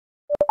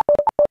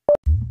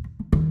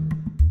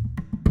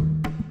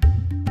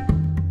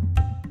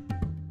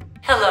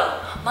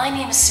Hello, my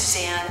name is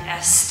Suzanne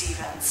S.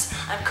 Stevens.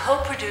 I'm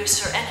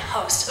co-producer and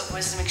host of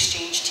Wisdom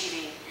Exchange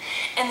TV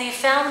and the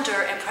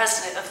founder and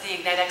president of the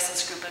Ignite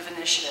Excellence Group of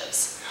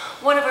Initiatives.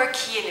 One of our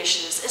key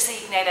initiatives is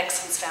the Ignite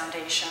Excellence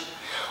Foundation,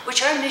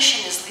 which our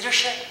mission is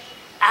leadership,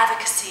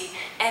 advocacy,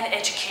 and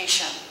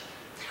education.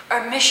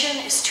 Our mission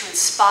is to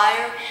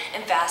inspire,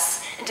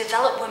 invest, and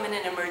develop women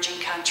in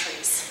emerging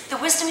countries. The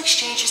Wisdom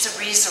Exchange is a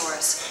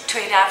resource to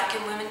aid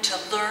African women to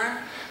learn,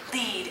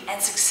 lead,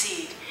 and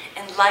succeed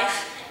in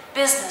life,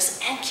 business,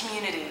 and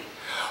community.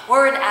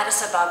 We're in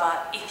Addis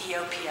Ababa,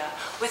 Ethiopia,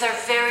 with our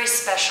very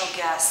special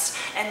guest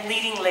and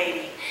leading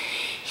lady,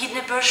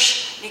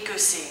 Yetnebersh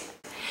Nigussie,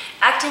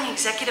 Acting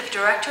Executive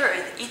Director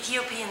of the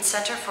Ethiopian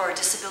Center for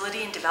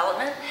Disability and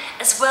Development,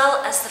 as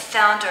well as the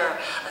founder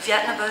of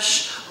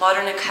Yetnebersh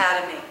Modern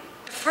Academy.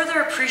 To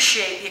further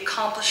appreciate the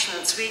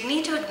accomplishments, we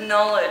need to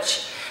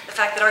acknowledge the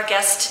fact that our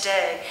guest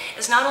today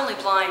is not only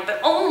blind, but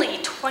only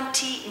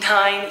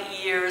 29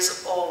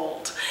 years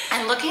old.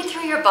 And looking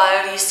through your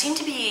bio, you seem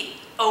to be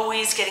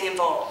always getting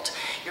involved.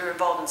 You're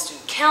involved in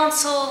student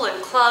council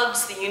and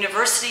clubs, the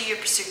university, you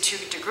pursued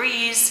 2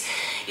 degrees.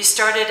 You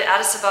started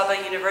Addis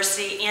Ababa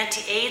University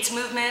Anti-AIDS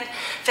Movement,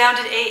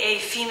 founded AA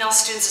Female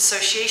Students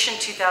Association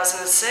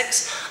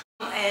 2006,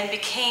 and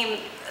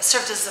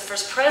served as the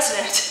first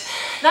president.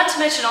 Not to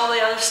mention all the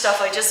other stuff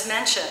I just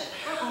mentioned.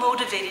 What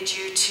motivated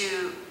you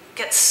to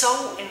get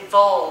so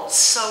involved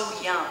so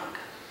young?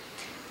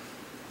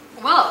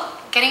 Well,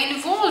 getting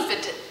involved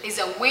is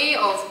a way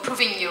of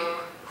proving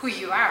who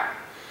you are.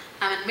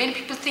 I mean, many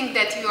people think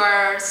that you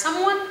are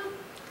someone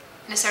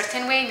in a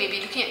certain way,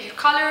 maybe looking at your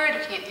color,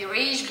 looking at your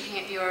age, looking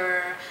at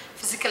your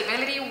physical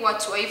ability,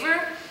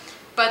 whatsoever.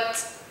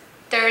 But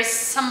there is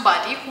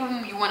somebody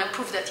whom you want to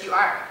prove that you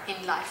are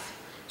in life.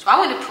 So I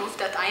want to prove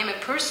that I am a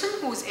person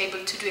who is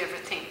able to do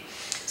everything.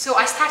 So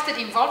I started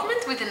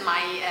involvement within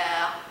my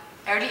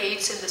early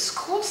age in the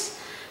schools,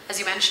 as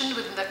you mentioned,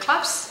 within the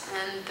clubs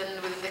and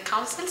then within the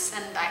councils,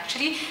 and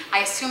actually I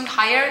assumed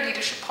higher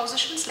leadership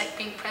positions like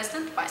being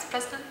president, vice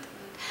president,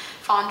 and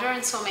founder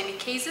in so many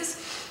cases.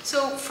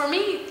 So for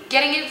me,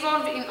 getting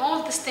involved in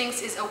all these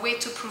things is a way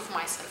to prove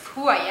myself,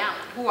 who I am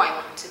and who I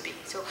want to be.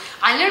 So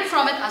I learn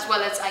from it as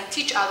well as I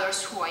teach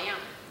others who I am.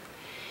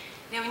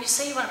 Now when you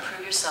say you want to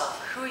prove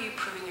yourself, who are you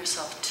proving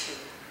yourself to?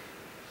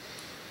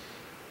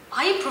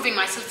 I am proving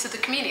myself to the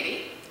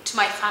community, to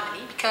my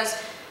family, because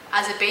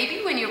as a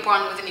baby, when you're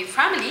born within your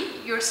family,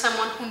 you're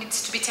someone who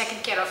needs to be taken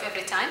care of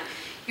every time.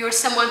 You're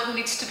someone who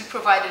needs to be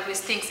provided with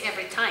things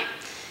every time.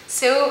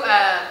 So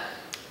I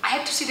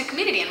had to see the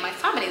community and my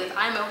family that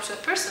I'm also a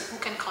person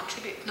who can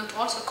contribute, not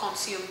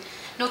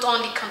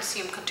only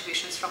consume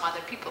contributions from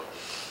other people.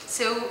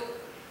 So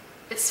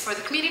it's for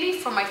the community,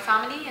 for my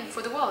family, and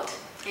for the world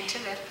in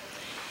general.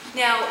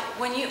 Now,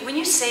 when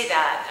you say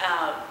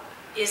that,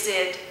 is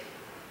it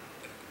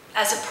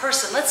as a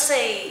person? Let's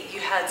say you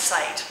had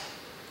sight.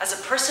 As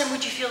a person,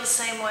 would you feel the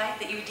same way,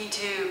 that you need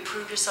to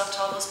prove yourself to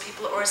all those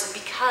people? Or is it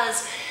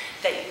because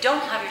that you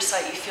don't have your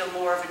sight, you feel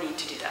more of a need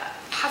to do that?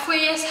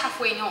 Halfway yes,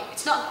 halfway no.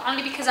 It's not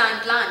only because I'm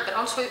blind, but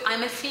also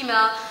I'm a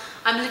female.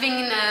 I'm living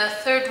in a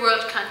third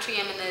world country.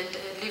 I'm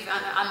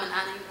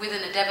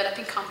within a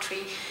developing country.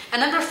 A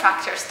number of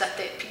factors that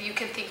you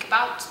can think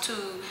about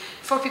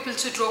for people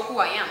to draw who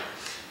I am.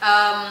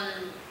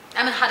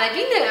 I mean, had I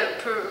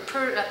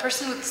been a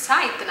person with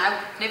sight, then I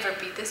would never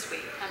be this way.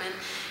 I mean,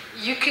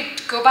 you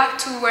could go back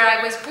to where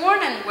I was born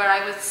and where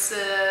I was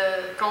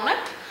grown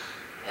up.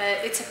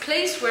 It's a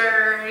place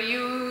where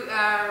you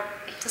are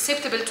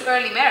susceptible to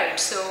early marriage.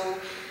 So,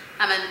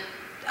 I mean,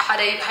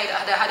 had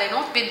I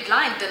not been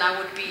blind, then I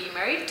would be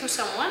married to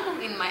someone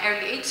in my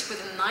early age,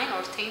 within 9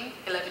 or 10,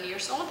 11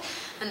 years old,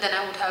 and then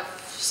I would have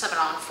some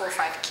around 4 or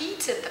 5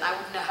 kids, and then I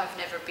would have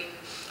never been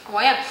who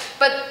I am.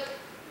 But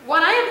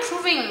what I am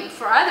proving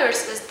for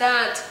others is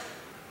that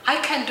I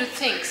can do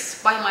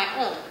things by my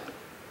own.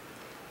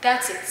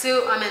 That's it.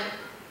 So, I mean,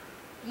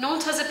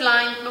 not as a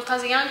blind, not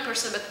as a young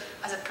person, but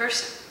as a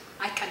person,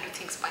 I can do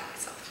things by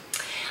myself.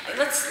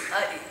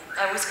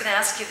 I was going to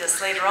ask you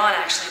this later on,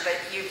 actually, but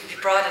you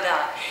brought it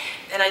up.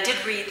 And I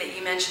did read that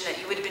you mentioned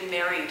that you would have been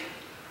married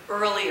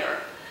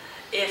earlier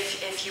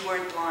if you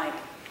weren't blind.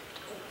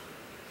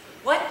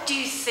 What do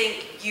you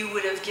think you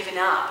would have given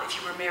up if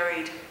you were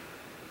married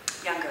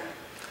younger?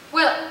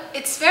 Well,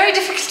 it's very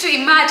difficult to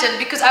imagine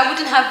because I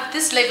wouldn't have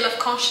this level of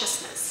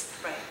consciousness.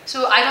 Right.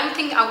 So I don't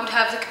think I would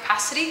have the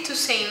capacity to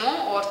say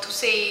no or to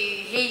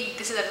say, hey,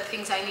 these are the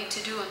things I need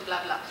to do and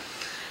blah, blah.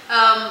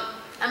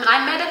 I mean,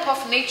 I'm made up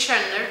of nature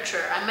and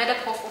nurture. I'm made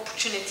up of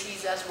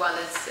opportunities as well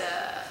as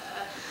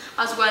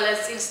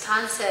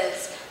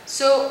instances.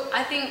 So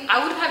I think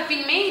I would have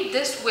been made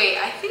this way.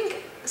 I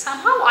think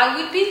somehow I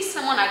would be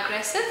someone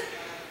aggressive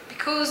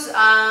because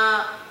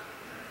I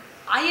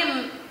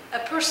am a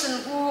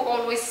person who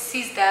always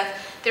sees that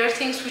there are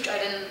things which I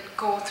didn't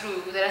go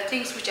through, there are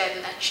things which I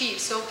didn't achieve.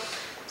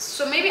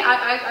 So maybe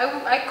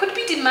I could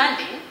be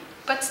demanding,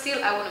 but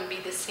still I wouldn't be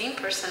the same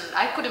person.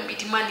 I couldn't be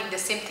demanding the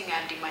same thing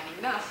I'm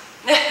demanding now.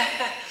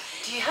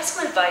 Do you have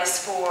some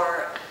advice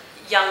for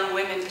young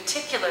women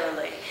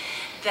particularly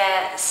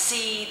that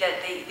see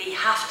that they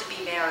have to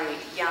be married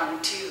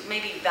young to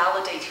maybe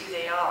validate who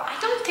they are? I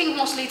don't think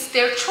mostly it's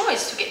their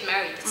choice to get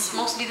married. It's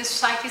mostly the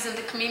society's and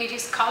the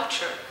community's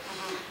culture.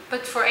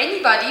 But for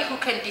anybody who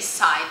can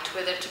decide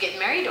whether to get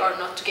married or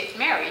not to get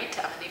married,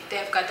 and if they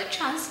have got the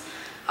chance,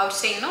 I would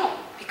say no,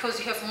 because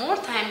you have more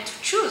time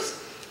to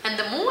choose. And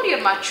the more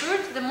you're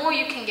matured, the more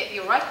you can get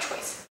your right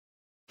choice.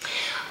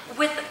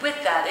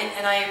 With that,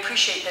 and I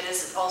appreciate that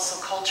is also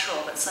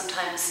cultural, that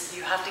sometimes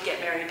you have to get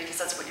married because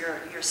that's what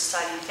your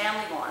society and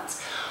family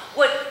wants.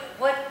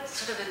 What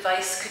sort of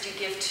advice could you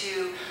give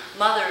to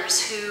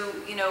mothers who,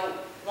 you know,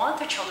 want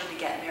their children to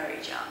get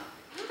married young?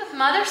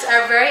 Mothers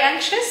are very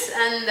anxious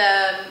and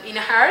in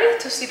a hurry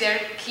to see their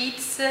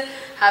kids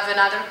have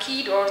another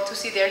kid, or to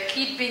see their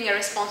kid being a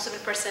responsible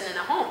person in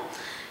a home.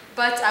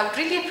 But I would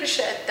really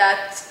appreciate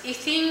that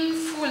eating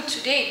food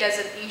today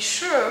doesn't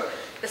ensure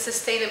the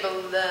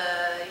sustainable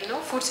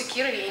food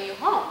security in your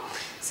home.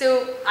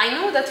 So I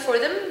know that for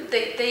them,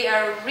 they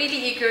are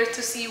really eager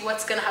to see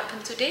what's going to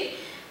happen today.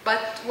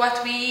 But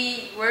what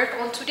we work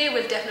on today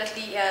will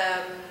definitely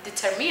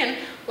determine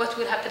what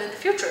will happen in the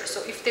future.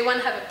 So if they want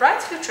to have a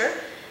bright future,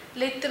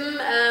 let them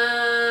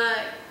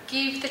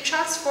give the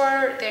chance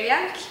for their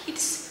young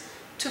kids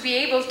to be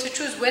able to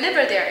choose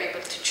whenever they are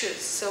able to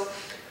choose. So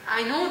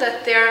I know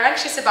that they are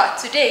anxious about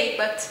today,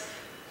 but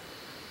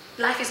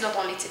life is not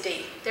only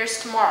today.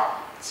 There's tomorrow.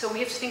 So we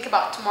have to think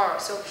about tomorrow.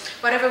 So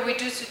whatever we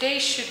do today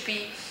should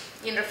be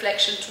in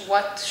reflection to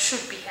what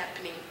should be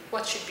happening,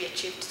 what should be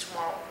achieved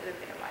tomorrow in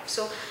their life.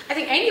 So I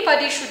think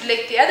anybody should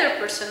let the other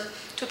person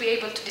to be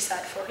able to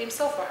decide for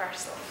himself or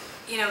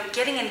herself. You know,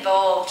 getting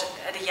involved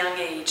at a young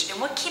age, and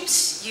what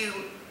keeps you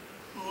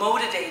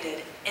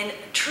motivated and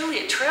truly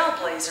a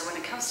trailblazer when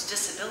it comes to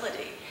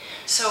disability?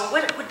 So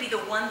what would be the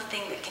one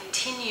thing that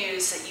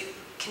you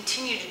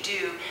continue to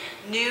do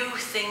new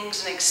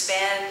things and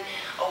expand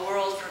a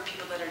world for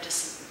people that are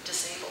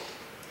disabled?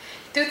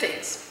 Two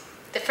things.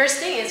 The first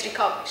thing is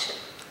recognition.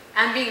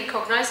 I'm being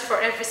recognized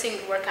for every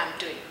single work I'm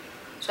doing.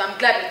 So I'm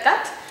glad with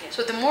that. Yeah.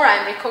 So the more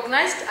I'm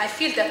recognized, I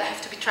feel that I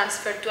have to be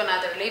transferred to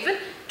another level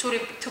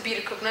to be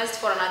recognized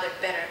for another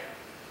better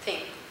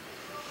thing.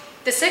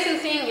 The second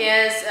thing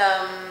is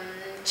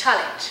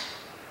challenge.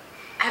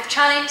 I have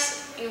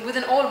challenged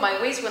within all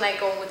my ways when I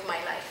go with my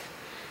life.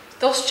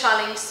 Those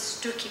challenges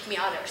do keep me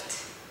alert.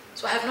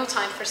 So I have no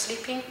time for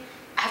sleeping.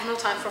 I have no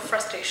time for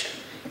frustration.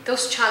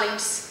 Those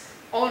challenges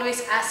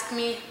always ask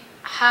me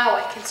how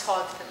I can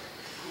solve them.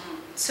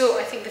 So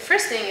I think the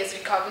first thing is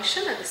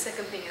recognition, and the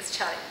second thing is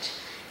challenge.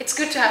 It's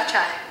good to have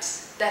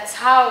challenge. That's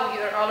how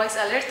you're always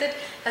alerted.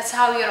 That's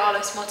how you're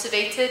always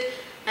motivated.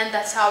 And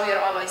that's how you're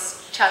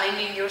always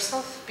challenging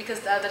yourself,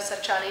 because the others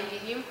are challenging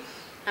you.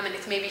 I mean,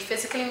 it may be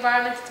physical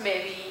environment, it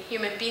may be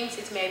human beings,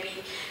 it may be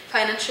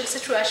financial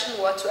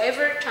situation,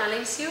 whatsoever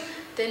challenges you,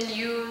 then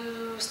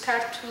you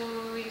start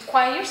to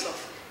inquire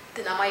yourself.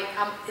 Then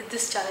is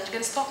this challenge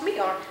going to stop me,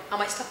 or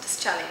am I stop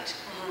this challenge?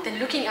 Then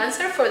looking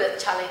answer for that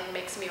challenge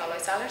makes me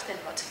always alert and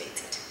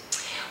motivated.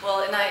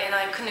 Well, and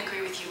I couldn't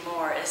agree with you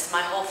more, as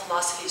my whole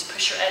philosophy is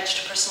push your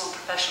edge to personal and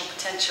professional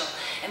potential,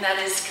 and that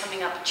is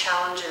coming up with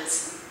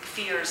challenges,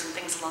 fears, and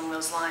things along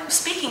those lines.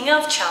 Speaking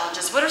of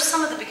challenges, what are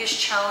some of the biggest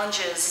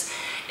challenges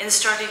in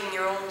starting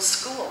your own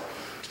school?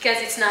 Because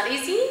it's not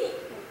easy,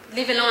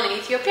 live alone in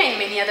Ethiopia and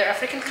many other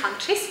African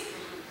countries.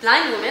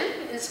 Blind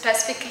women,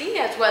 specifically,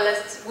 as well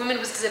as women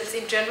with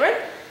disabilities in general,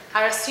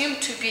 are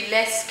assumed to be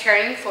less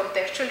caring for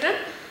their children,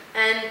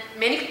 and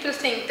many people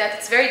think that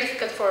it's very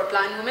difficult for a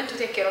blind woman to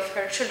take care of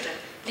her children,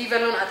 leave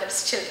alone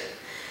others' children.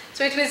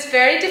 So it was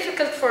very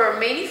difficult for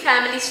many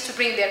families to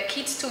bring their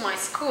kids to my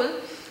school,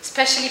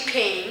 especially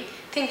paying,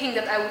 thinking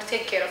that I would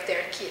take care of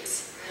their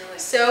kids. Really?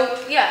 So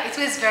yeah, it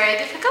was very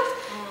difficult.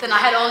 Then I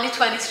had only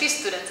 23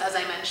 students, as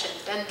I mentioned,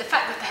 and the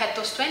fact that I had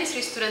those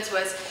 23 students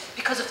was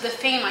because of the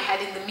fame I had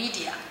in the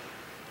media.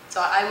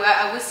 So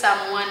I was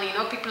someone,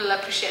 people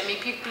appreciate me,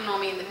 people know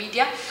me in the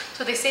media.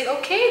 So they said,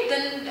 okay,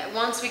 then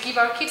once we give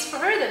our kids for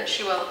her, then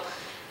she will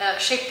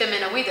shape them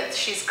in a way that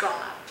she's grown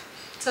up.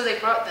 So they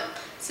brought them.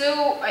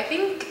 So I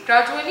think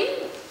gradually,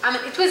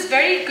 it was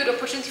very good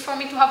opportunity for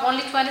me to have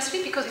only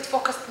 23, because it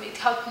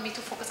helped me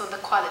to focus on the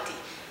quality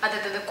other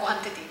than the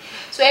quantity.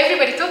 So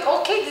everybody thought,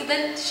 okay,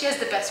 then she has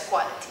the best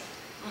quality.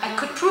 I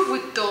could prove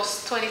with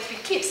those 23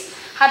 kids.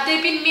 Had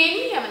they been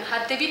many,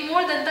 had they been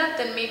more than that,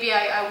 then maybe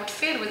I would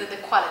fail within the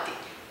quality.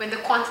 When the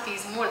quantity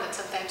is more, then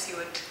sometimes you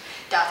would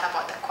doubt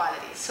about the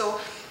quality.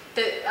 So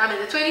the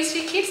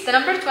 23 kids, the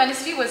number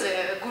 23 was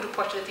a good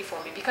opportunity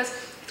for me, because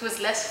it was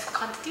less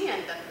quantity,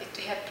 and then it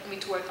helped me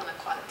to work on the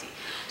quality.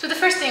 So the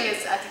first thing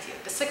is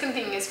attitude. The second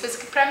thing is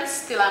physical premise.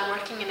 Still, I'm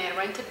working in a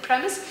rented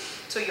premise,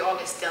 so you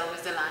always deal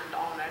with the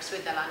landowners,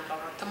 with the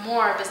landlord. The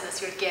more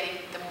business you're getting,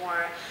 the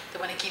more they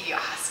want to give you a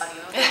hassle.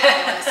 They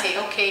want to say,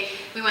 okay,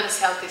 we want to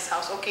sell this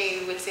house.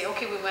 Okay, we'll say,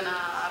 okay, we want to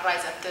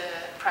rise up the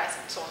price,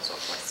 and so on and so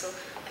forth. So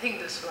I think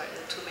those were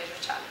the two major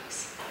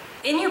challenges.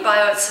 In your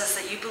bio, it says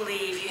that you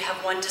believe you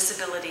have one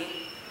disability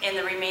and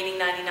the remaining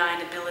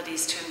 99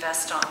 abilities to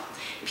invest on.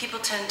 People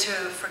tend to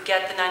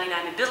forget the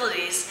 99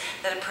 abilities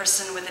that a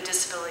person with a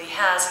disability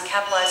has and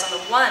capitalize on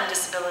the one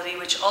disability,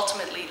 which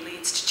ultimately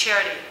leads to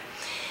charity.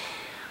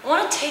 I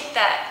want to take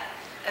that,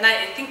 and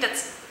I think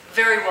that's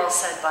very well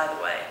said, by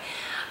the way.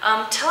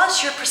 Tell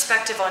us your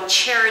perspective on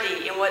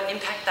charity and what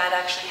impact that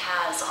actually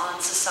has on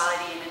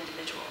society and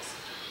individuals.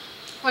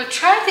 Well,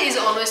 charity is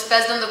always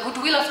based on the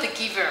goodwill of the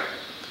giver.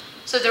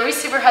 So the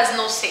receiver has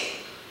no say.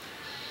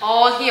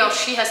 All he or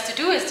she has to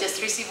do is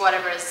just receive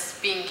whatever is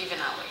being given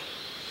away.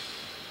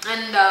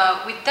 And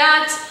with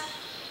that,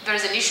 there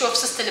is an issue of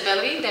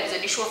sustainability, there is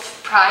an issue of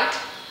pride.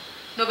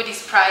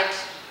 Nobody's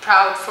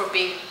proud for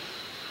being,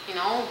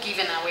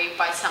 given away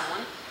by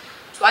someone.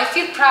 So I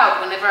feel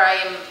proud whenever I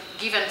am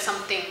given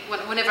something,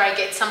 whenever I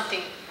get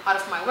something out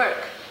of my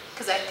work,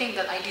 because I think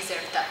that I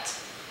deserve that.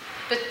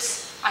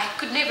 But I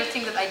could never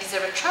think that I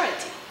deserve a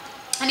charity.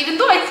 And even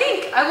though I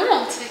think I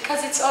won't,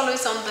 because it's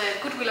always on the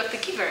goodwill of the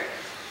giver.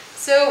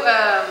 So,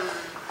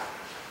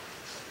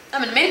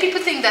 many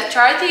people think that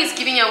charity is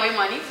giving away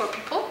money for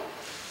people.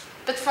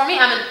 But for me,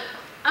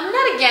 I'm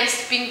not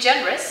against being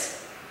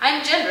generous.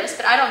 I'm generous,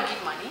 but I don't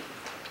give money.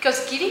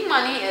 Because giving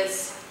money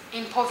is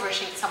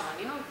impoverishing someone,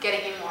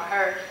 getting him or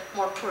her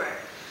more poorer.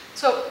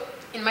 So,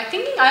 in my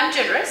thinking, I'm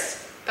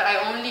generous, but I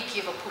only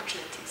give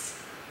opportunities.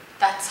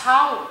 That's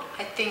how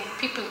I think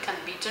people can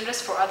be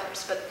generous for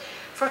others. But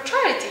for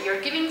charity,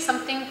 you're giving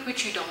something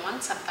which you don't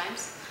want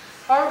sometimes,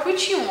 or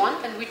which you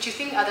want and which you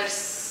think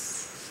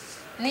others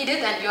need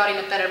it, and you are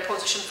in a better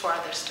position for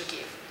others to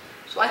give.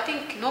 So I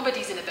think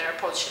nobody's in a better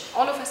position.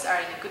 All of us are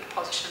in a good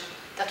position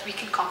that we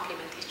can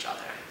complement each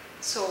other.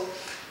 So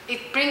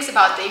it brings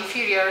about the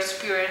inferior,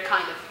 superior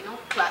kind of,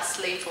 class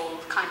level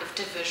kind of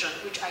division,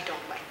 which I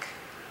don't like.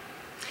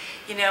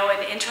 And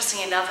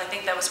interesting enough, I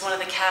think that was one of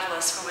the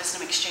catalysts for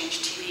Wisdom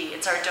Exchange TV.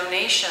 It's our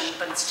donation,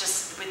 but it's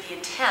just with the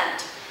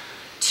intent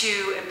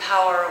to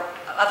empower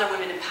other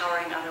women,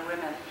 empowering other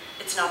women.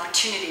 It's an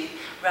opportunity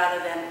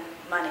rather than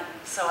money.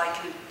 So I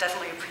can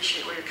definitely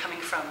appreciate where you're coming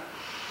from.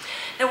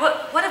 Now,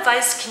 what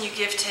advice can you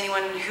give to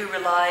anyone who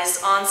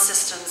relies on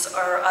systems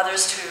or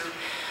others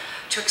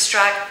to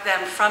extract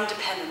them from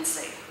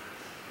dependency?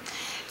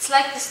 It's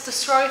like the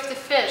story of the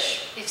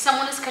fish. If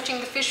someone is catching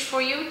the fish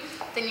for you,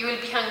 then you will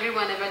be hungry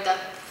whenever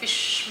that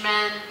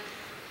fishman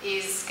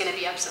is going to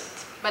be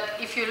absent. But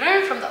if you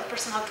learn from that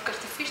person how to catch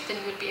the fish, then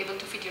you will be able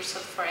to feed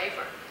yourself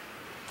forever.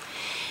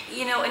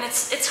 And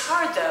it's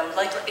hard though.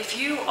 Like if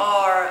you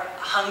are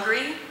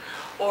hungry,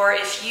 or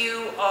if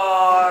you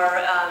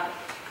are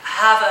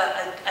have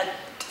a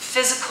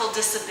physical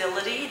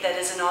disability that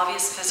is an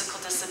obvious physical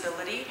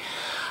disability,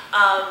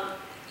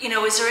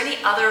 is there any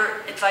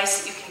other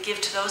advice that you can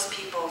give to those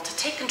people to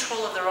take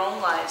control of their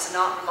own lives and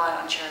not rely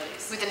on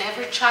charities? With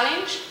every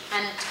challenge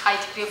and high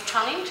degree of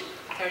challenge,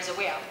 there is a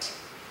way out.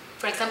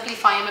 For example,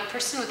 if I am a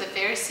person with a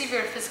very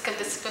severe physical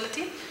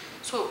disability,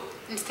 so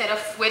instead of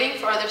waiting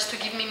for others to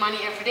give me money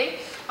every day,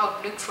 I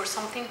would look for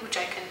something which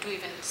I can do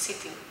even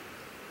sitting,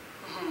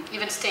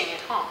 even staying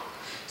at home.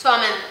 So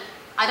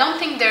I don't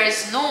think there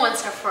is no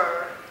answer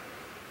for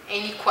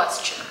any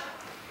question.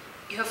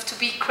 You have to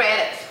be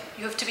creative.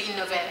 You have to be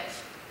innovative.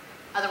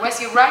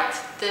 Otherwise, you're right,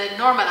 the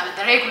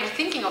regular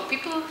thinking of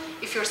people,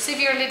 if you're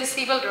severely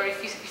disabled or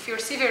if you're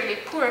severely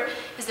poor,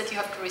 is that you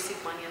have to receive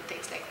money and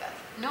things like that.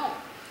 No.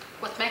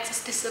 What makes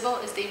us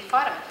disabled is the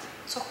environment.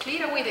 So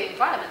clear away the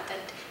environment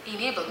and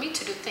enable me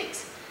to do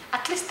things.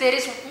 At least there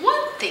is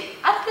one thing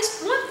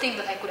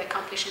that I could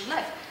accomplish in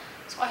life.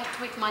 So I have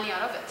to make money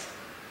out of it.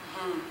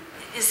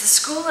 Is the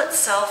school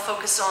itself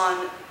focused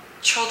on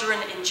children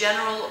in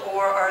general,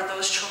 or are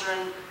those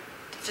children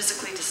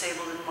physically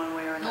disabled in one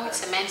way or another? No,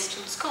 it's a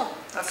mainstream school.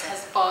 It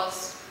has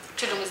both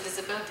children with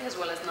disability as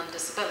well as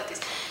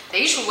non-disabilities.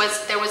 The issue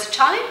was there was a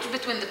challenge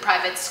between the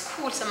private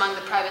schools, among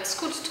the private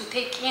schools, to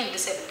take in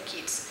disabled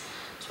kids.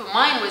 So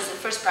mine was the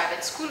first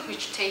private school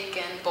which take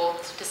in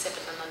both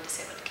disabled and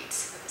non-disabled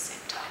kids at the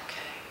same time.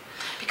 Okay.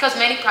 Because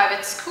many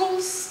private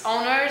schools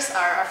owners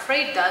are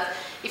afraid that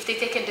if they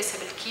take in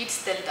disabled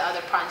kids, then the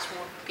other parents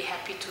won't be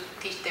happy to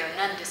teach their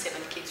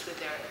non-disabled kids with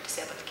their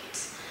disabled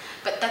kids.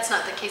 But that's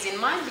not the case in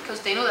mine,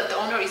 because they know that the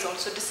owner is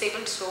also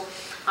disabled, so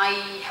I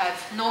have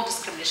no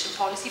discrimination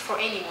policy for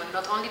anyone,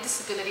 not only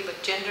disability,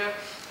 but gender,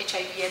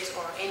 HIV/AIDS,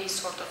 or any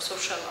sort of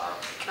social or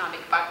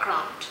economic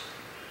background.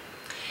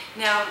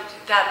 Now,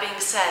 that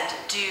being said,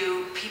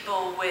 do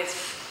people with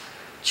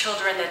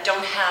children that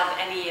don't have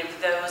any of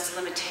those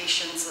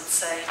limitations, let's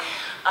say,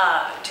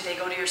 do they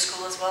go to your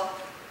school as well?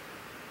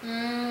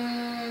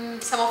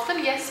 Some of them,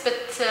 yes, but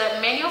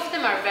many of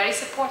them are very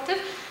supportive,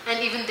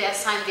 and even they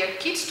assign their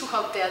kids to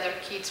help the other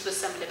kids with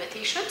some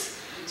limitations.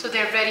 So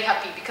they're very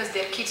happy because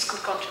their kids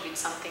could contribute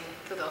something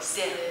to those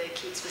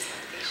kids with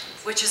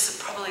limitations. Which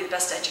is probably the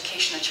best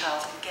education a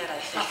child can get, I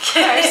think. Of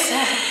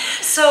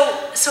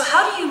course. So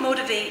how do you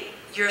motivate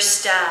your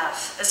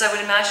staff? As I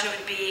would imagine it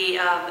would be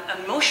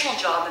an emotional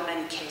job in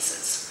many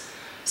cases.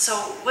 So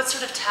what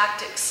sort of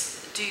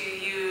tactics do you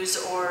use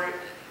or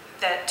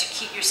that to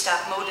keep your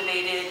staff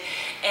motivated?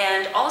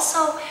 And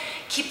also,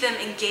 keep them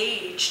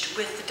engaged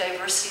with the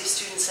diversity of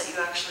students that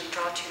you actually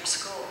draw to your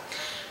school?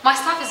 My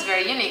staff is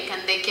very unique,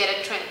 and they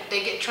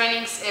get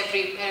trainings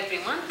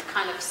every month,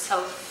 kind of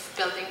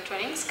self-building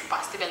trainings,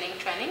 capacity building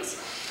trainings.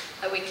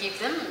 We keep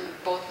them,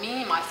 both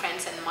me, my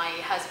friends, and my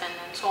husband,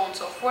 and so on and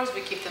so forth.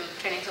 We keep them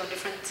trainings on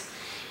different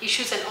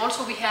issues, and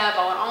also we have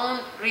our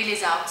own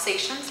release out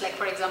sections. Like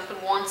for example,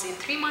 once in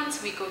 3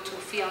 months we go to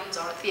films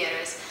or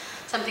theaters,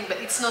 something. But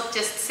it's not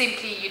just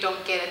simply you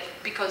don't get it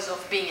because of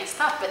being a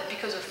staff, but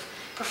because of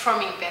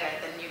performing better.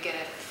 Then you get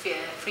a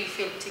free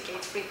film ticket,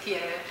 free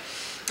theater.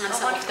 And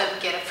some of them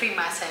get a free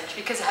massage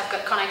because I've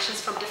got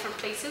connections from different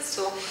places,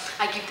 so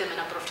I give them a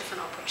number of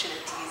different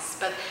opportunities.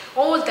 But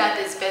all that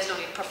is based on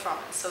your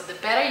performance. So the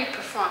better you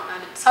perform, I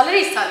mean,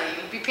 salary is salary.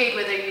 You'll be paid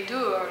whether you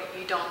do or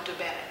you don't do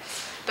better.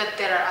 But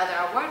there are other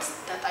awards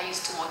that I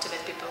use to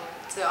motivate people.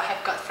 So I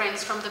have got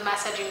friends from the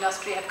massage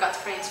industry, I've got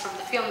friends from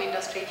the film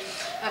industry,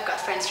 I've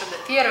got friends from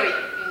the theater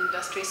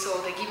industry,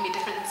 so they give me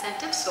different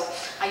incentives, so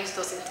I use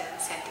those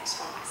incentives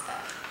for my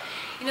staff.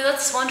 You know,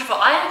 that's wonderful.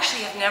 I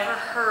actually have never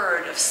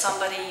heard of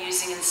somebody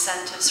using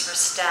incentives for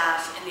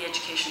staff in the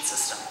education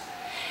system.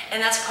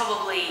 And that's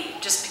probably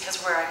just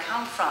because where I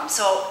come from.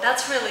 So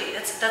that's really,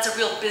 that's a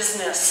real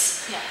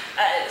business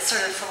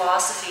sort of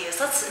philosophy, is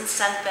let's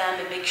incent them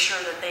and make sure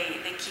that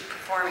they keep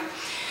performing.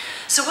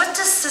 So what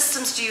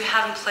systems do you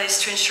have in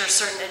place to ensure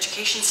certain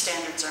education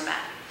standards are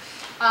met?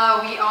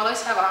 We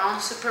always have our own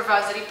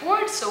supervisory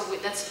board. So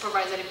that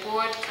supervisory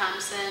board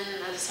comes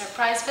in as a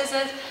surprise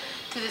visit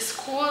to the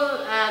school.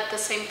 At the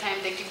same time,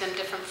 they give them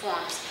different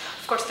forms.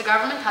 Of course, the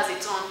government has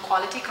its own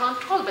quality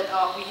control, but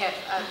we have,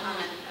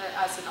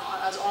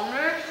 as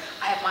owner,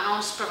 I have my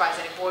own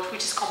supervisory board,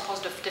 which is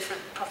composed of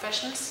different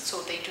professions.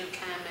 So they do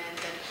come and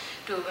then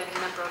do a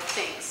number of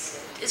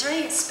things. Is there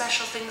any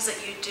special things that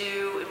you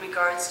do in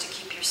regards to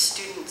keep your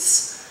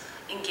students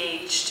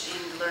engaged in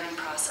the learning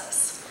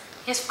process?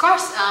 Yes, of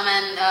course.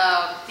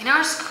 In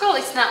our school,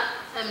 it's not.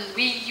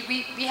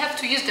 We have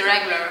to use the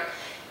regular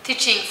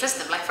teaching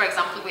system. Like for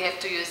example, we have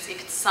to use, if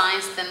it's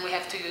science, then we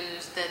have to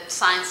use the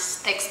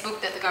science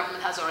textbook that the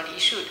government has already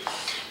issued.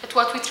 But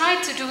what we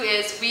try to do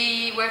is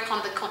we work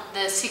on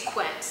the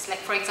sequence. Like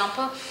for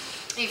example,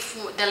 if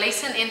the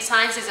lesson in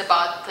science is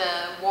about the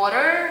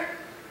water,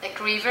 like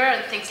river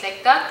and things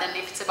like that, and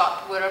if it's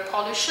about water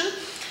pollution,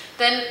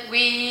 then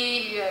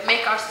we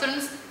make our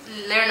students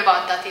learn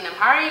about that in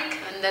Amharic,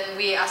 and then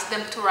we ask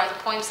them to write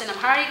poems in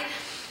Amharic.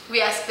 We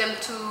ask them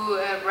to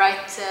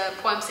write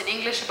poems in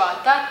English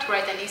about that, to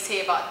write an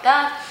essay about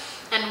that,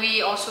 and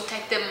we also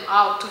take them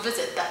out to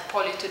visit that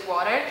polluted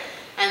water,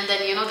 and then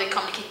they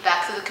communicate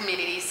back to the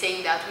community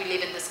saying that we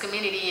live in this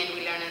community and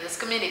we learn in this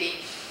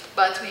community,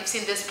 but we've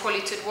seen this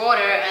polluted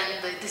water,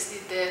 and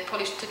the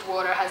polluted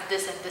water has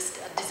this and this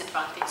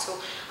disadvantage, so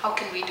how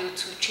can we do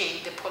to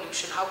change the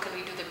pollution? How can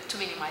we do to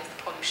minimize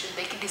the pollution?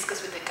 They can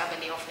discuss with the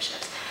government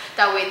officials.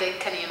 That way they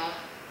can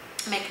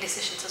make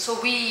decisions. So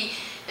we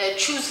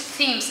choose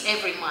themes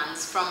every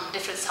month from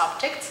different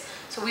subjects.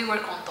 So we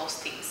work on those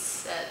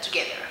themes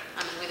together,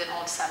 within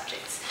all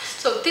subjects.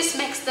 So this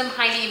makes them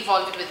highly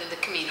involved within the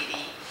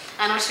community.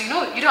 And also,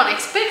 you don't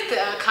expect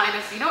a kind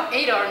of,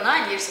 8 or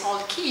 9 years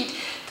old kid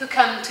to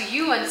come to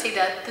you and say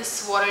that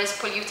this water is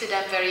polluted,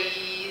 I'm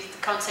very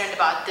concerned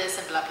about this,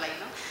 and blah, blah,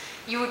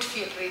 You would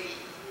feel really,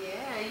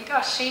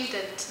 ashamed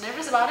and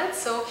nervous about it.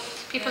 So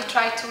people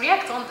try to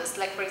react on this.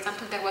 Like for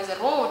example, there was a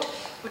road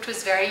which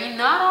was very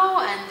narrow,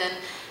 and then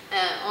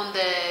on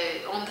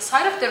the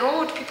side of the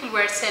road, people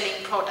were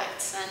selling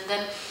products. And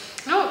then,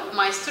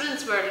 my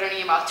students were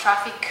learning about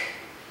traffic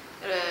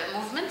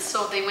movements,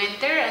 so they went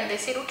there and they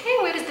said, okay,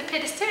 where is the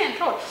pedestrian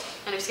road?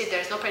 And we said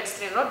there's no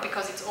pedestrian road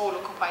because it's all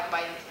occupied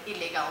by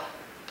illegal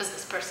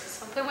business persons.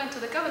 So they went to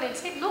the government and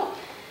said, no,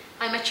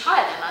 I'm a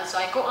child, and as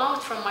I go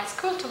out from my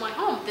school to my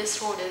home,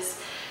 this road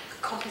is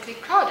completely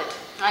crowded.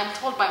 I'm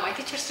told by my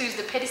teachers to use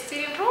the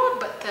pedestrian road,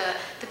 but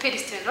the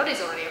pedestrian road is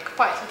already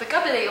occupied. So the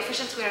government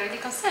officials were really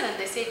concerned, and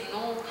they said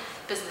no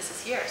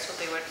businesses here. So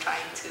they were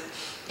trying to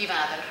give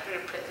other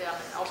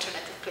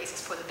alternative places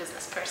for the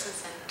business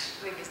persons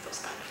and release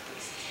those kind of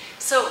things.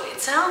 So it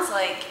sounds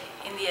like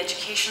in the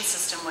education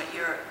system, what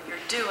you're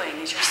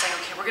doing is you're saying,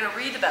 okay, we're going to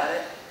read about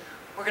it,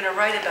 we're going to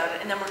write about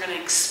it, and then we're going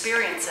to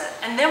experience it,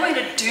 and then we're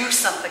going to do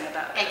something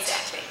about it.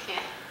 Exactly.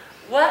 Yeah.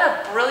 What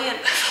a brilliant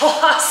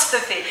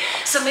philosophy.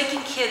 So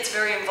making kids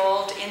very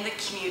involved in the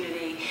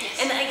community. Yes.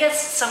 And I guess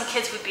some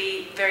kids would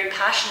be very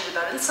passionate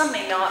about it, and some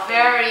may not be.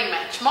 Very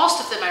much.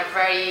 Most of them are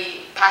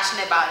very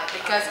passionate about it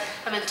because,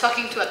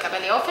 talking to a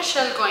Kabbalah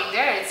official, going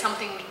there, it's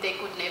something they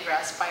could never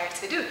aspire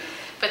to do.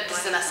 But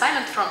this is an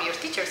assignment from your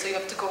teacher, so you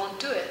have to go and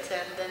do it.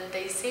 And then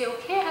they say,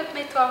 okay, I've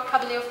met our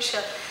Kabbalah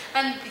official.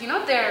 And,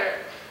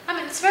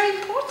 it's very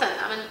important.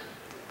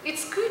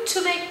 It's good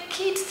to make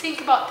kids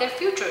think about their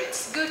future.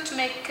 It's good to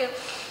make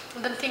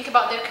them think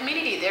about their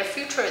community, their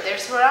future, their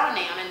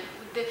surrounding.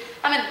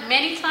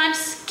 Many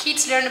times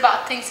kids learn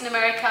about things in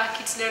America,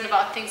 kids learn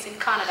about things in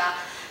Canada,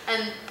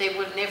 and they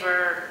will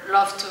never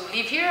love to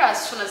live here.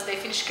 As soon as they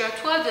finish grade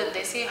 12, then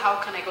they say,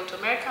 how can I go to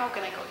America? How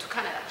can I go to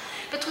Canada?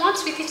 But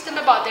once we teach them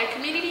about their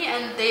community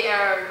and they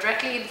are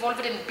directly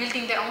involved in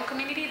building their own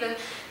community, then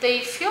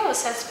they feel a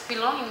sense of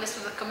belongingness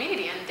to the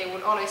community, and they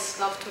would always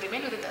love to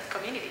remain within that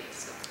community.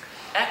 So.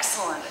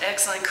 Excellent,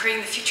 excellent.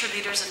 Creating the future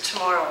leaders of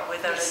tomorrow,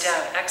 without a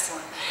doubt.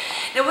 Excellent.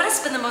 Now, what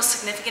has been the most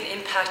significant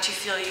impact you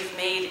feel you've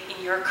made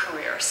in your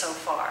career so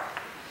far?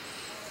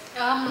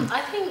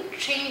 I think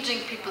changing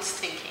people's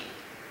thinking.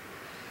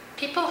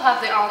 People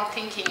have their own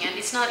thinking, and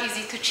it's not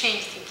easy to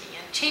change thinking,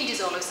 and change is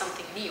always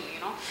something new, you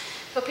know.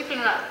 So people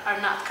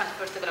are not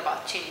comfortable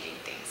about changing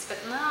things. But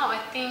now I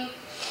think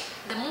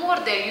the more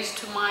they're used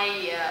to my,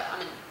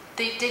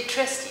 they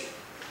trust you.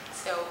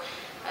 So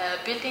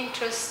building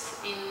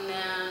trust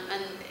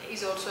and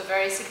is also a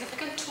very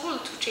significant tool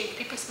to change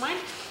people's mind.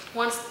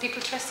 Once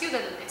people trust you,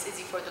 then it's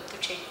easy for them to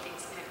change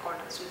things in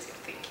accordance with your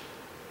thinking.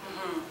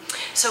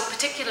 So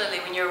particularly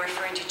when you're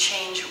referring to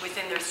change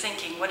within their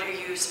thinking, what are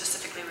you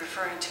specifically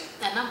referring to?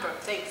 A number of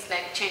things,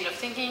 like change of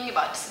thinking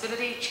about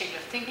disability, change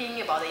of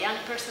thinking about a young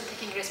person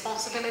taking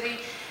responsibility,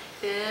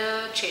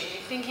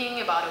 changing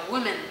thinking about a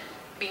woman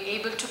being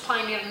able to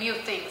pioneer new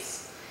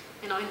things.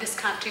 You know, in this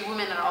country,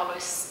 women are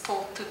always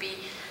told to be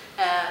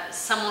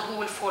someone who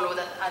will follow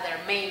that other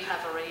men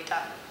have already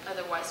done.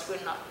 Otherwise,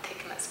 we're not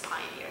taken as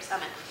pioneers. I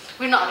mean,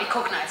 we're not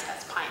recognized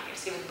as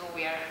pioneers, even though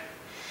we are.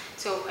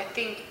 So I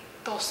think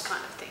those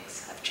kind of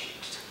things have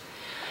changed.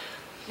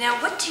 Now,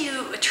 what do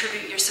you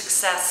attribute your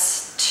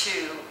success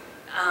to?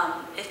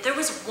 If there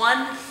was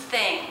one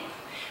thing,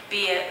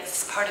 be it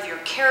as part of your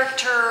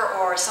character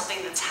or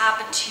something that's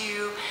happened to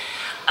you,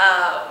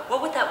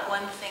 what would that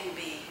one thing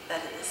be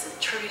that is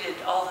attributed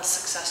all the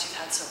success you've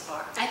had so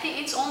far? I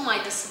think it's all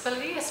my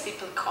disability, as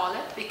people call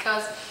it,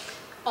 because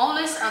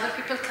always other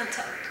people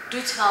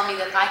do tell me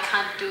that I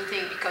can't do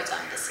things because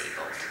I'm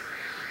disabled.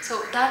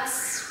 So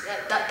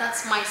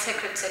that's my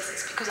secret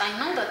success, because I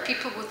know that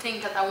people will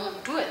think that I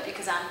won't do it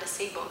because I'm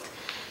disabled.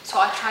 So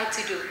I try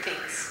to do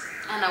things,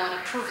 and I want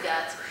to prove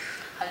that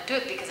I'll do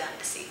it because I'm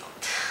disabled.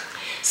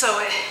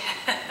 So,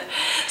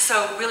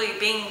 so really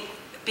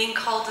being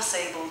called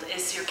disabled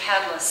is your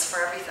catalyst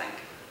for everything.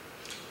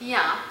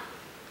 Yeah.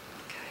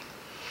 Okay.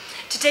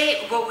 To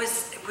date, what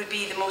would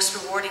be the most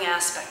rewarding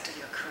aspect of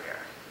your career?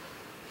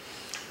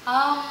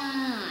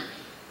 A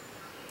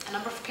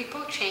number of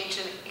people changed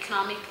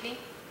economically,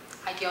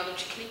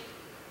 ideologically.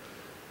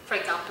 For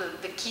example,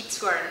 the kids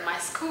who are in my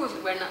school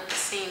were not the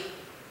same,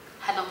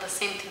 had not the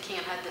same thinking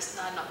and had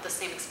not the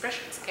same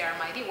expressions. They are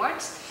my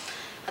rewards.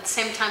 At the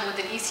same time,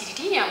 within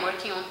ECDD, I'm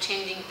working on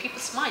changing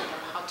people's mind on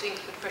how to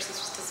include persons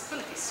with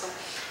disabilities. So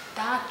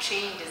that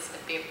change is a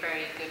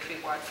very good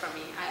reward for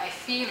me. I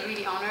feel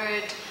really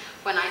honored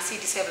when I see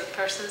disabled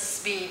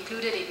persons being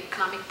included in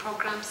economic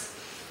programs,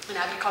 in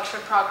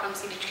agricultural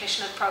programs, in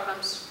educational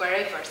programs,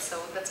 wherever.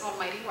 So that's all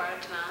my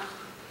reward now.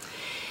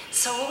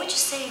 So what would you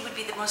say would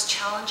be the most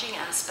challenging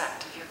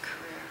aspect of your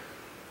career?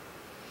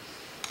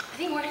 I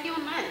think working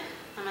on men.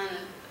 I mean,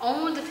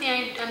 all the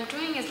thing I'm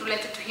doing is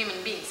related to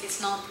human beings. It's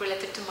not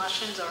related to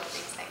machines or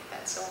things like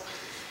that. So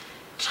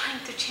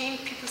trying to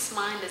change people's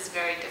mind is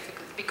very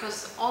difficult,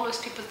 because always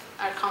people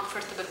are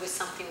comfortable with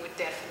something which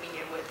they're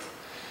familiar with.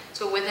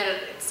 So whether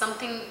it's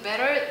something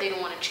better, they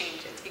don't want to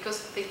change it,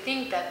 because they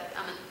think that,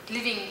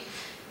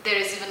 there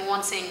is even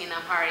one saying in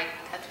Amharic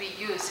that we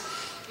use,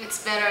 it's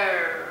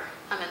better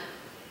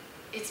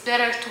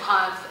to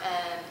have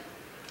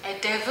a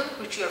devil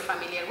which you're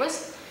familiar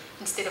with,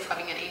 instead of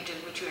having an angel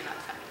which you're not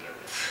familiar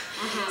with.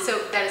 So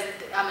that is,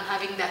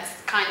 having that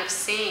kind of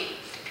saying,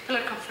 people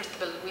are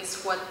comfortable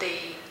with what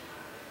they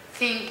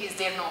think is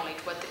their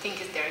knowledge, what they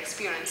think is their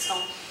experience.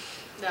 So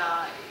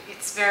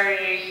it's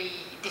very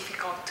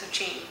difficult to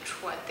change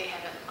what they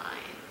have in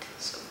mind.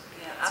 So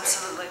yeah,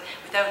 absolutely.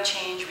 Without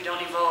change, we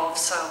don't evolve.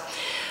 So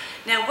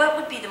now, what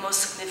would be the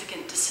most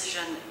significant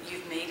decision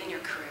you've made in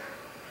your career?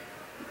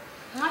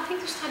 I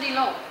think to study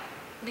law,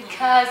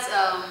 because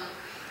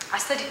I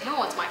studied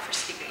law as my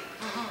first degree.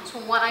 So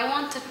what I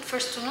wanted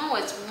first to know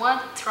is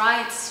what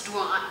rights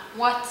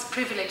what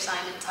privilege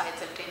I'm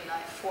entitled in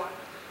life for,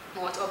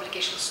 and what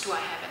obligations do I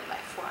have in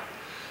life for.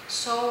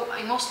 So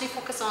I mostly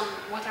focus on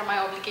what are my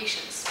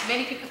obligations.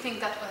 Many people think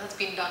that what has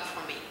been done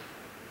for me,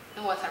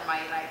 and what are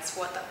my rights,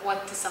 what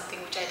is something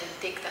which I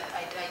didn't take that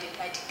I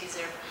did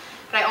deserve.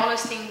 But I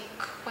always think,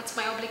 what's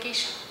my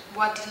obligation?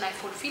 What didn't I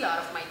fulfill out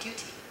of my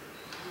duty?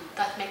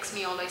 That makes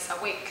me always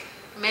awake.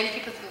 Many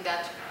people think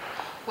that,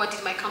 what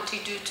did my country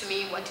do to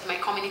me? What did my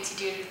community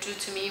do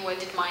to me? What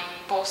did my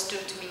boss do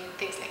to me? And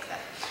things like that.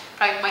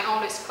 But my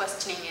always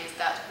questioning is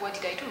that, what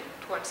did I do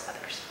towards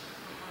others?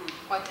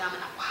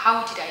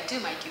 How did I do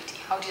my duty?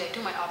 How did I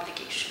do my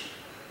obligation?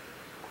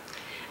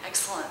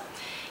 Excellent.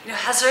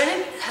 Has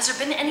there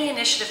been any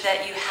initiative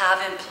that you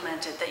have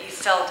implemented that you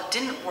felt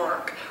didn't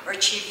work or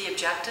achieve the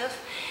objective?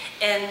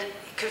 And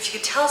if you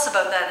could tell us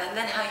about that, and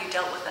then how you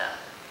dealt with that.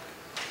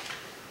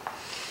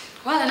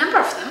 Well, a number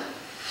of them.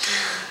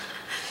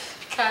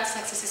 Because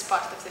success is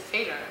part of the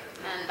failure,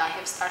 and I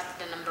have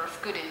started a number of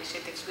good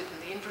initiatives within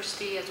the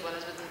university as well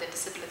as within the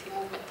disability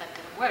movement that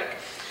didn't work.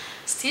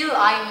 Still,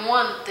 I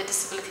want the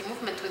disability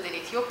movement within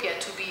Ethiopia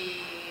to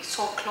be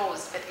so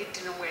close, but it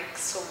didn't work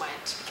so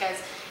much because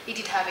it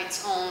did have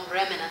its own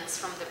remnants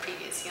from the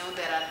previous. You know,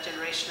 there are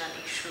generational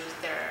issues.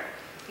 There are,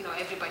 you know,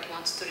 everybody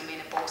wants to remain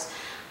a boss.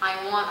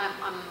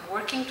 I'm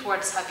working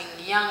towards having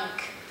young,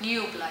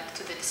 new blood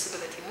to the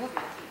disability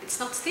movement. It's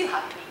not still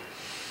happening.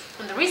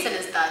 And the reason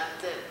is that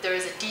there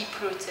is a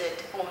deep-rooted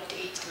old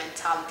age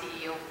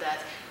mentality of that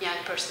young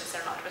persons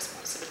are not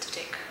responsible to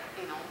take,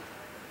 you know,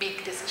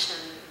 big decision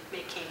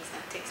makings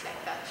and things like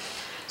that.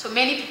 So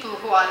many people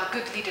who are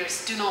good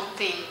leaders do not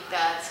think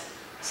that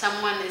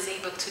someone is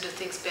able to do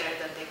things better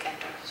than they can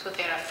do. So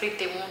they're afraid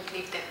they won't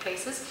leave their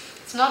places.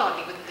 It's not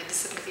only within the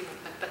disability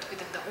movement, but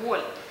within the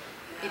whole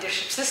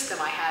leadership system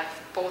I have,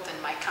 both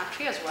in my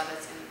country as well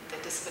as in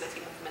the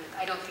disability movement.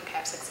 I don't think I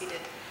have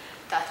succeeded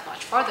that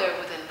much further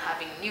within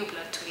having new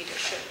blood to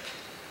leadership.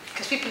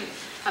 Because people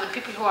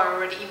who are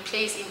already in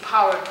place, in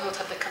power, do not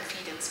have the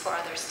confidence for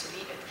others to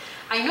lead it.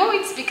 I know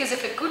it's because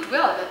of a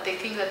goodwill that they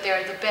think that they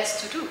are the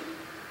best to do.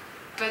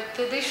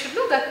 But they should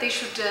know that they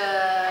should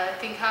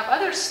have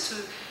others to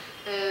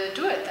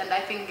do it. And I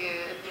think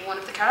one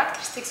of the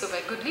characteristics of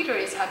a good leader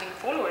is having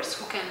followers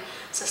who can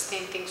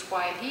sustain things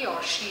while he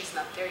or she is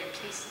not there in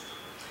place.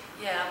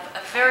 Yeah,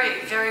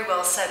 very, very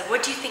well said.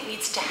 What do you think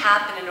needs to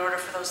happen in order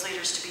for those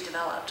leaders to be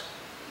developed?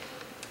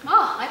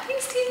 I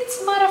think still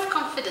it's a matter of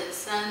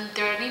confidence, and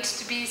there needs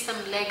to be some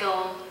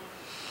legal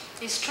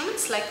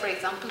instruments, like for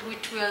example,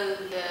 which will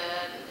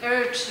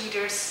urge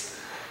leaders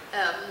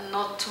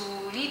not to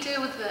lead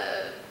with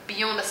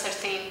beyond a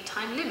certain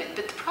time limit.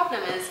 But the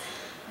problem is,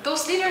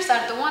 those leaders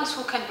are the ones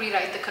who can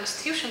rewrite the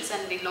constitutions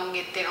and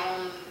elongate their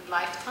own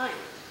lifetime.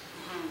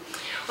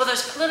 Well,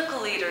 there's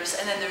political leaders,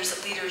 and then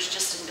there's leaders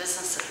just in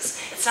businesses.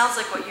 It sounds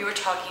like what you were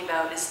talking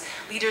about is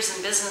leaders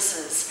in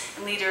businesses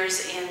and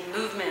leaders in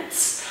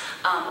movements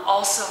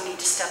also need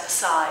to step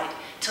aside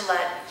to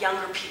let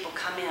younger people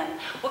come in.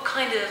 What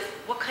kind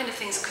of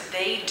things could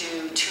they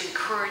do to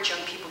encourage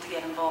young people to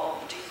get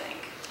involved, do you think?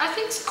 I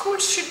think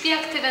schools should be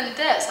active in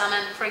this.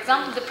 For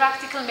example, the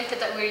practical method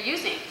that we're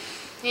using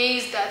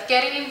is that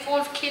getting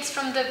involved kids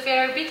from the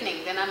very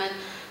beginning. Then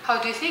how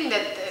do you think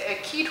that a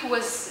kid who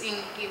was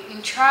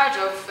in charge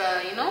of,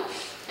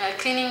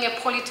 cleaning a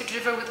polluted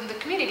river within the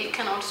community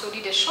can also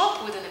lead a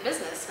shop within a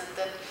business,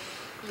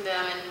 and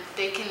then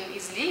they can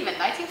easily leave.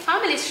 And I think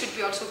families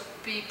should also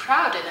be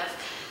proud enough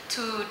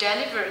to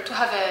deliver, to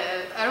have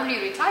an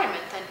early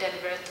retirement and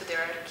deliver it to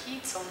their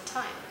kids on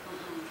time.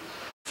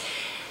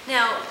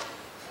 Now,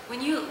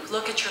 when you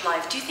look at your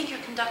life, do you think you're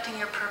conducting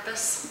your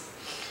purpose?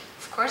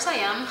 Of course I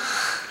am.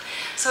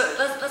 So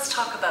let's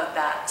talk about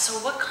that. So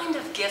what kind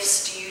of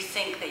gifts do you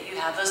think that you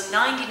have, those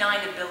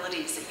 99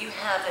 abilities that you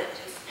have that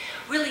have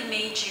really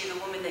made you the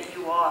woman that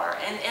you are,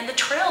 and the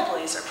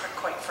trailblazer,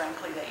 quite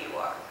frankly, that you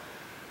are?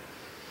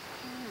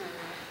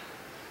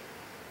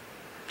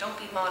 Don't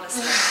be modest.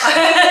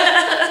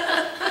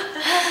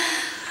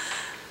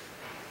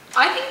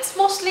 I think it's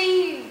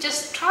mostly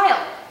just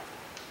trial.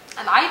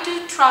 And I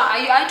do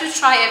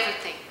try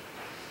everything.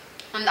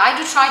 And I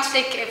do try to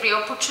take every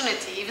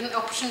opportunity, even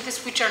opportunities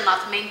which are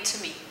not meant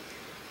to me.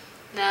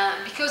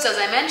 Because as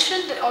I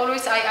mentioned,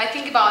 always I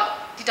think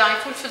about, did I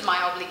fulfill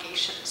my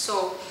obligation?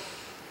 So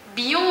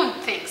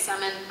beyond things,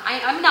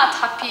 I'm not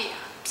happy.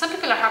 Some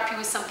people are happy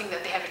with something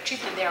that they have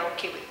achieved and they are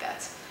okay with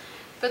that.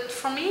 But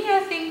for me, I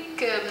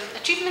think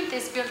achievement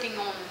is building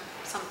on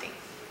something.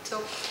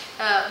 So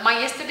my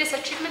yesterday's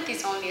achievement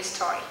is only a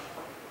story.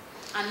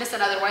 Unless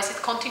and otherwise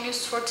it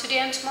continues for today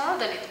and tomorrow,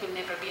 then it will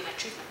never be an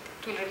achievement.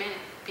 It will remain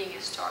being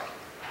a story.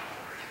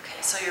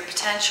 Okay, so your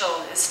potential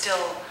is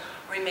still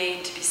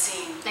remain to be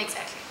seen.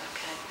 Exactly.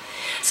 Okay.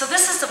 So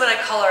this is what I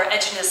call our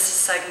edginess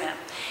segment.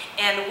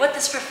 And what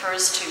this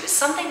refers to is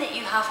something that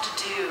you have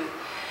to do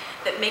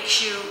that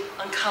makes you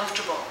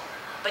uncomfortable,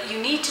 but you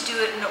need to do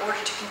it in order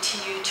to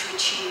continue to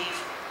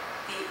achieve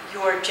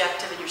your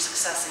objective and your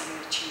success that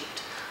you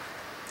achieved.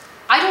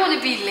 I don't want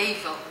to be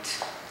labeled.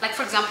 Like,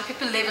 for example,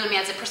 people label me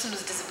as a person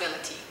with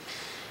disability,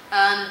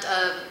 and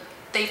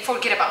they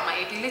forget about my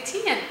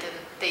ability and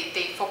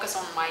they focus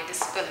on my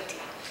disability.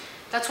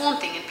 That's one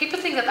thing, and people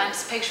think that I'm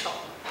special,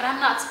 but I'm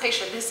not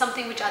special. This is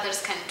something which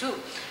others can do.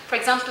 For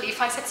example, if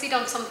I succeed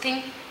on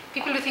something,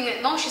 people will think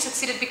that, no, she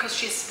succeeded because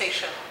she's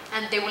special,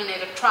 and they will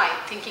never try,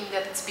 thinking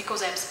that it's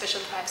because I'm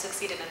special to have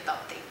succeeded in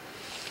that thing.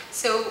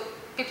 So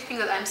people think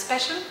that I'm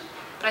special,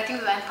 but I think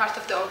that I'm part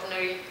of the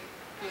ordinary,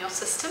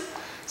 system.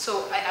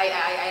 So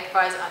I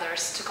advise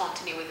others to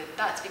continue with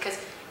that, because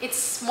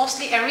it's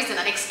mostly a reason,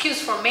 an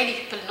excuse for many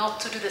people not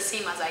to do the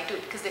same as I do,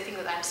 because they think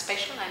that I'm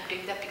special, and I'm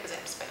doing that because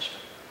I'm special.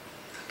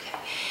 Okay.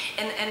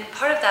 And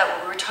part of that,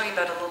 what we were talking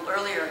about a little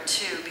earlier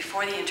too,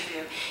 before the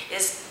interview,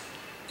 is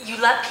you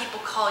let people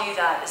call you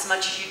that as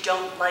much as you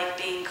don't like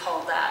being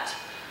called that,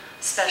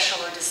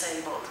 special or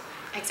disabled.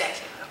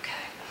 Exactly.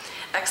 Okay.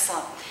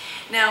 Excellent.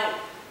 Now,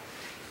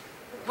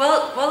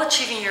 while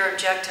achieving your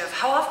objective,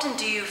 how often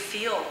do you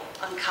feel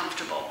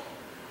uncomfortable?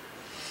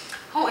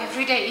 Oh,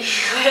 every day.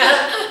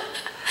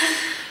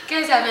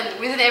 Because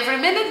within every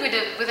minute,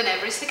 within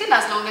every second,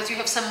 as long as you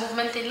have some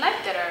movement in life,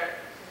 there are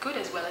good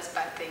as well as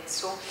bad things.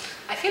 So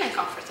I feel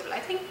uncomfortable. I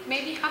think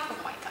maybe half of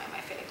my time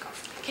I feel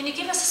uncomfortable. Can you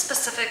give us a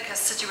specific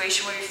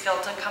situation where you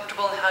felt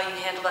uncomfortable and how you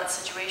handle that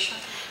situation?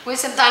 Well,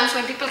 sometimes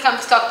when people come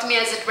to talk to me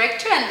as a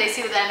director and they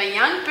see that I'm a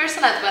young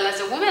person as well as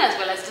a woman as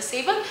well as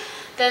disabled,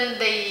 then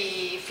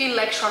they feel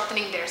like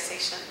shortening their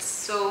sessions.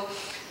 So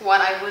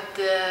what I would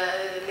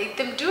let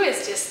them do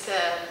is just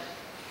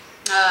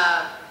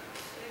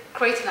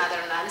create another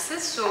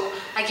analysis. So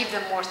I give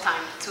them more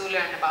time to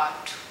learn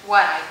about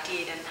what I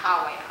did and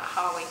how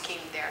I came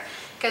there.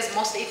 Because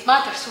mostly it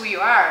matters who you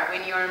are.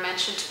 When you are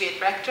mentioned to be a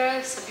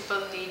director, some people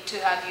need to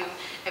have you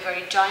a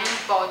very giant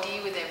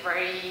body with a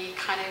very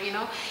kind of, you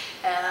know,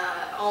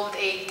 old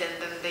age, and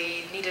then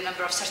they need a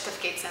number of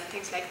certificates and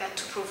things like that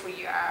to prove who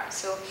you are.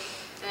 So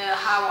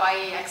how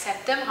I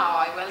accept them, how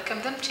I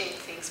welcome them,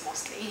 change things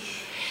mostly.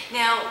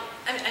 Now,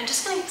 I'm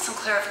just going to get some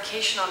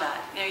clarification on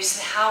that. You know, you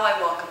said how I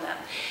welcome them.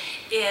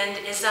 And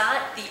is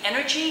that the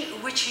energy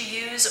which you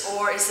use,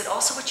 or is it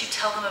also what you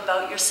tell them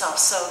about yourself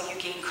so you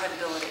gain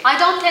credibility? I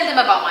don't tell them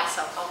about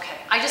myself. Okay.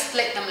 I just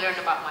let them learn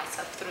about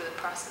myself through the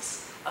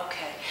process.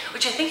 Okay.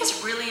 Which I think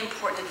is really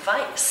important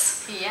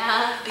advice.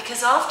 Yeah.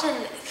 Because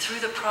often through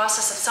the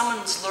process of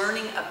someone's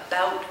learning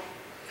about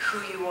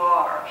who you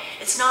are,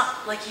 it's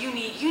not like you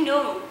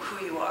know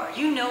who you are.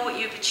 You know what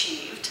you've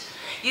achieved.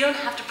 You don't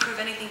have to prove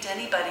anything to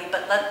anybody,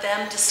 but let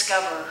them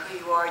discover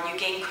who you are, and you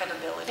gain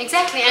credibility.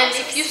 Exactly, and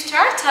if you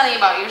start telling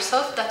about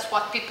yourself, that's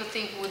what people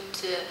think would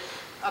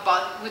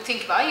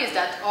think about you, is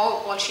that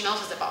all she knows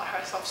is about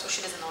herself, so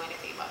she doesn't know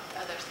anything about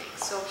other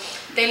things. So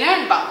they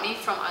learn about me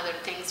from other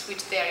things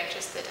which they are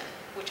interested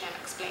in, which I'm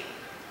explaining.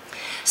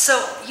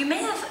 So you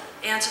may have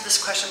answered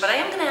this question, but I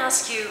am going to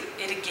ask you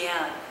it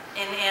again.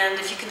 And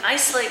if you can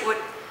isolate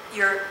what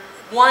your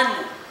one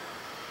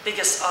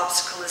biggest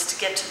obstacle is to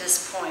get to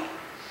this point.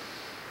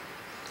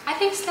 I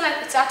think still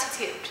it's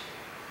attitude.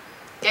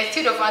 The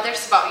attitude of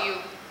others about you.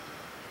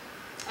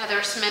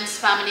 Others, men's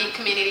family,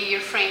 community,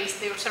 your friends,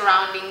 their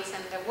surroundings,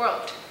 and the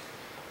world.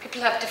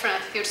 People have different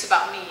attitudes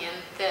about me,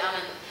 and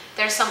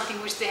there's something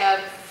which they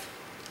have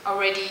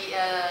already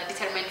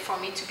determined for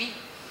me to be.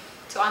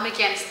 So I'm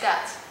against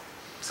that.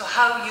 So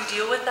how you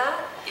deal with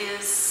that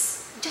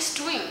is? Just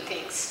doing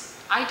things.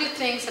 I do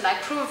things and I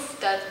prove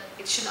that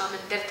it should,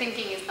 their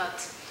thinking is not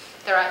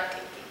the right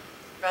thinking.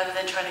 Rather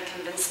than trying to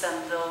convince them,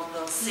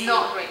 they'll see.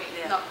 Not really,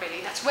 yeah. not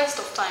really. That's waste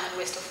of time and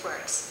waste of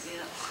words.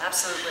 Yeah,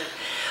 absolutely.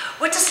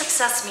 What does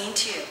success mean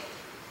to you?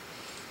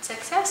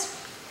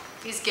 Success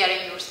is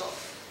getting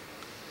yourself,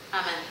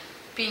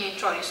 being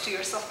introduced to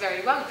yourself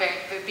very well,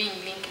 being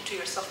linked to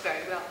yourself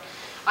very well.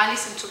 I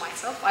listen to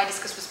myself, I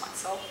discuss with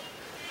myself,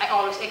 I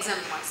always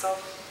examine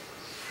myself,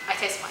 I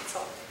test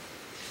myself.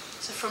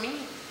 So for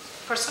me,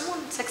 for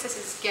someone, success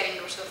is getting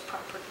yourself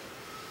properly.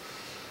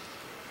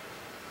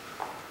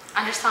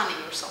 Understanding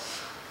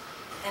yourself.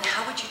 And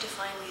how would you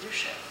define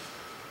leadership?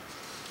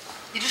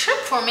 Leadership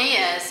for me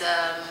is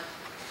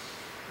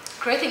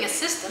creating a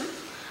system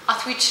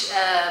at which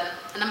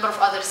a number of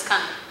others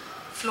can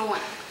flow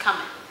in, come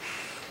in.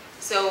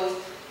 So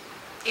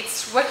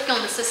it's working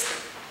on the system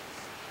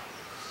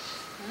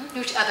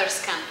which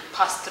others can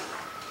pass through,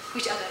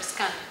 which others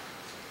can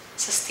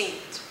sustain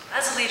it.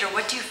 As a leader,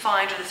 what do you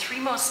find are the three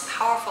most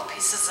powerful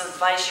pieces of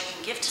advice you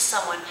can give to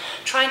someone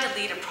trying to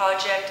lead a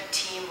project, a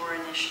team, or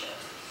initiative?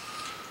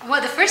 Well,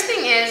 the first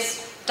thing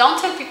is don't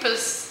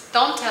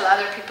tell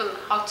other people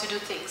how to do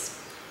things,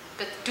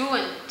 but do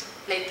and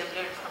let them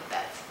learn from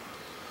that.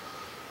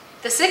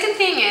 The second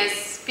thing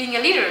is, being a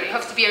leader, you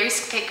have to be a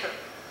risk taker.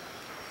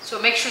 So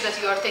make sure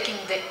that you are taking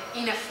the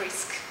enough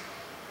risk.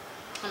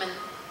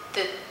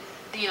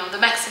 The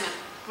maximum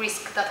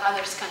risk that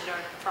others can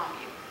learn from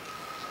you.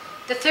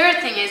 The third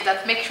thing is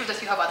that make sure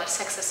that you have other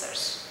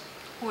successors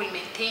who will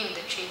maintain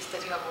the change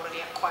that you have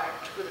already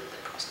acquired within the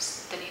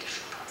process, the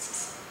leadership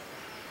process.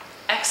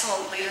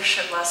 Excellent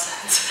leadership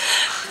lessons.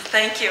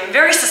 Thank you. And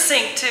very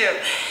succinct too.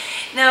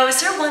 Now, is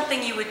there one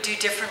thing you would do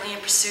differently in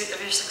pursuit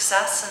of your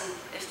success? And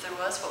if there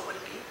was, what would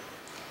it be?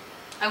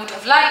 I would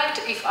have liked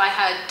if I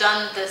had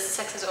done this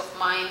success of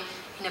mine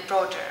in a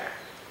broader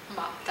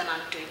map than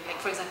I'm doing. Like,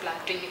 for example,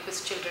 I'm doing it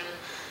with children,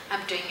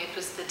 I'm doing it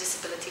with the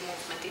disability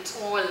movement. It's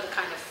all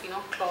kind of,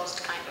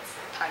 closed kind of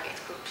target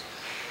group.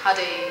 Had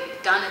I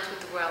done it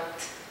with the world,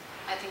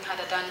 I think had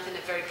I done it in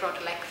a very broad,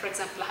 like, for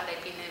example, had I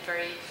been a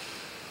very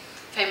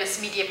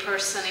famous media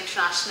person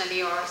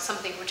internationally or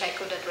something which I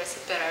could address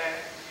a better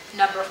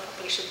number of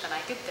population than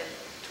I did, then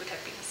it would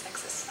have been a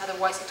success.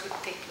 Otherwise, it would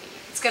take me,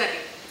 it's gonna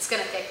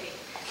take me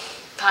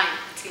time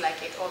till I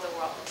get all the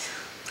world.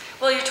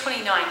 Well, you're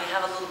 29, you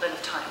have a little bit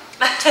of time.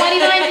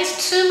 29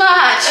 is too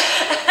much.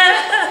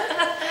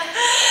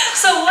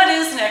 So what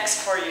is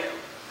next for you?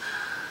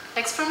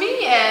 Next for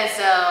me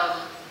is,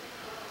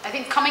 I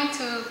think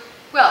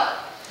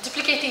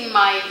duplicating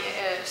my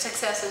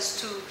successes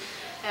to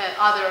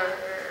other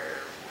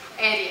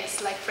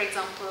areas, like for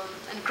example,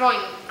 and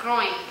growing,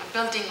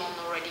 building on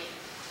already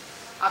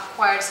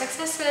acquired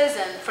successes.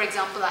 And for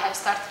example, I have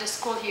started a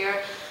school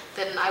here.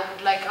 Then I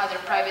would like other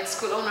private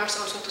school owners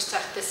also to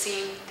start the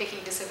same,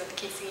 taking disability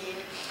kids in,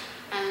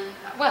 and,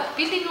 well,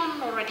 building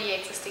on already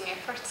existing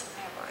efforts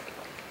I have already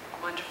got.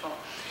 Wonderful.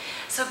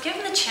 So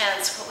given the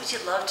chance, what would you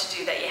love to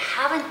do that you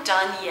haven't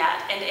done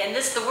yet? And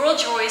this, the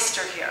world's your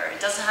oyster here. It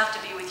doesn't have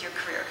to be with your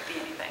career, it could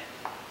be anything.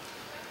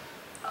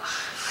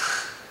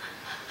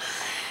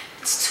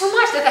 It's too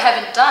much that I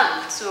haven't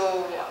done,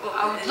 so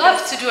I would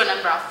love to do a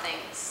number of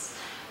things.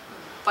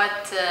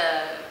 But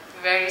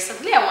very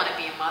recently I want to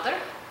be a mother,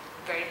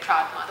 very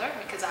proud mother,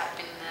 because I've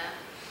been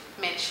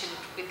mentioned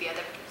with the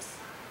other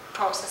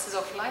processes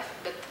of life.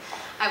 But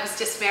I was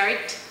just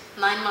married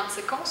 9 months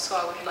ago, so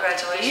I would love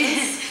to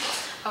be,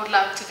 I would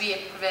love to be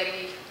a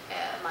very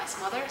nice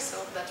mother,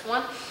 so that's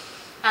one.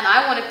 And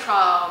I want to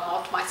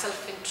promote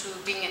myself into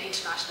being an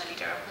international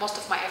leader. Most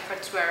of my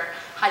efforts were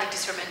highly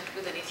determined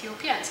within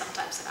Ethiopia and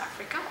sometimes in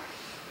Africa.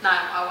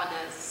 Now I want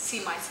to see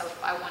myself,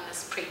 I want to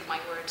spread my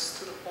words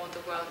to all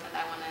the world, and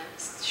I want to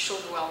show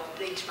the world,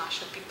 the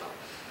international people,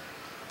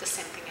 the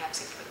same thing I've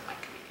seen with my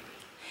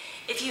community.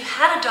 If you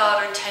had a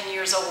daughter 10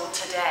 years old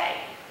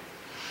today,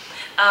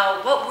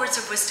 what words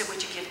of wisdom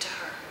would you give to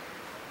her?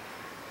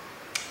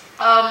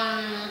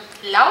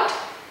 Loud,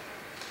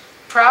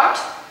 proud,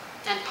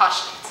 and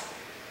passionate.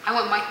 I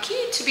want my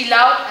kid to be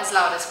loud as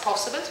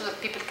possible so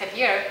that people can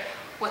hear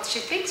what she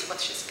thinks,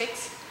 what she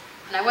speaks.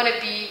 And I want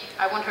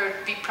her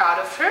to be proud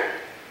of her,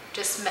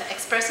 just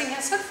expressing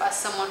herself as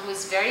someone who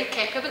is very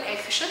capable,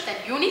 efficient, and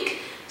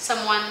unique,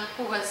 someone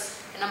who has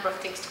a number of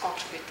things to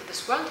contribute to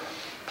this world,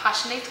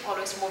 passionate,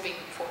 always moving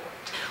forward.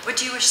 What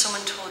do you wish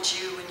someone told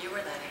you when you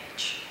were that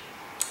age?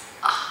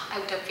 I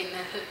would have been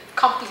a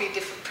completely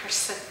different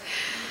person.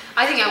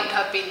 I think I would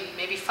have been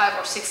maybe 5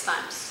 or 6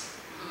 times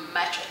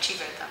much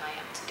achiever than I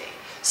am today.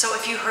 So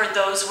if you heard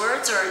those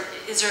words, or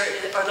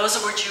are those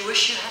the words you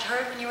wish you had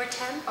heard when you were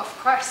 10? Of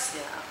course.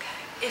 Yeah, okay.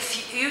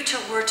 If you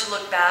were to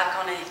look back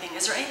on anything,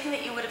 is there anything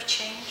that you would have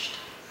changed?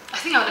 I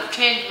think I would have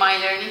changed my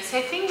learning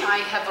setting.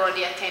 I have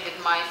already attended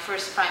my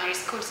first primary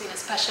schools in a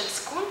special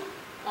school,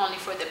 only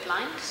for the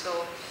blind.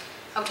 So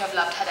I would have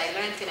loved had I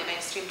learned in a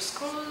mainstream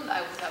school.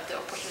 I would have the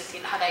opportunity,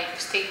 and had I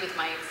stayed with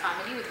my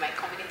family, with my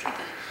community,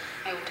 then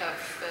I would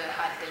have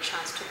had the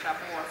chance to grab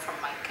more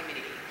from my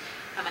community.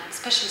 I mean,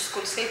 special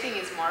school setting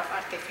is more of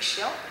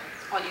artificial.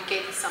 All you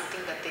get is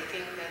something that they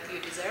think that you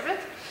deserve it.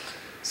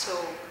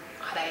 So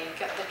had I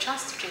got the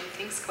chance to change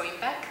things going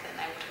back, then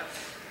I would have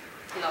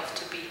loved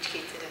to be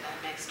educated in a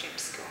mainstream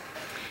school.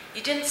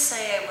 You didn't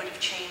say I would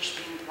have changed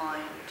being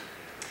blind.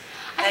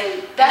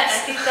 I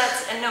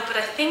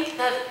think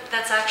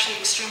that's actually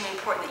extremely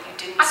important that you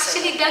didn't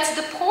actually, say. that's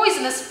the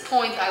poisonous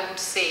point I would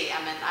say.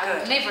 I mean, I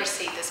would never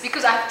say this,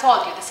 because I've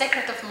told you the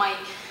secret of my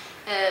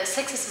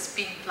success is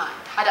being blind.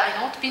 Had I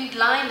not been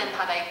blind, and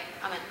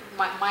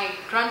my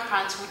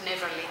grandparents would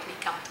never let me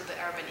come to the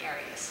urban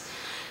areas.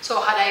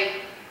 So had I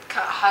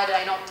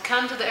not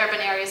come to the urban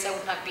areas, I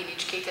would not have been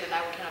educated, and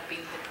I would not have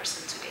been the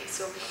person today.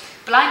 So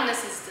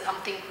blindness is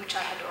something which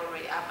I had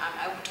already,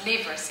 I would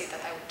never say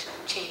that I would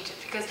change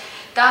it, because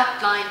that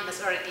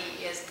blindness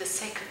already is the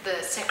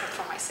secret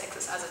for my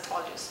success, as I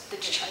told you. The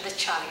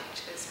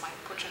challenge is my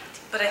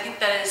opportunity. But I think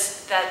that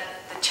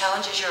the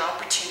challenge is your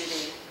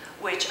opportunity,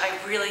 which I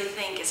really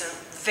think is a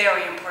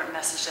very important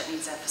message that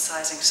needs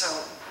emphasizing.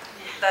 So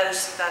that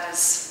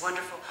is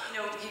wonderful. You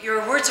know,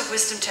 your words of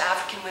wisdom to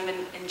African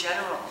women in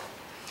general.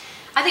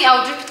 I think I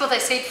would repeat what I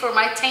said for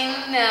my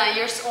 10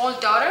 years old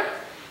daughter,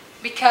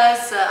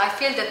 because I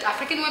feel that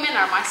African women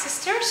are my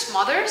sisters,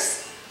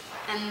 mothers,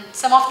 and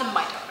some of them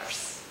my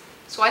daughters.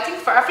 So I think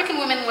for African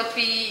women, what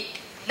we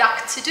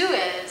lack to do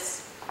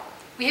is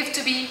we have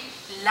to be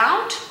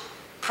loud,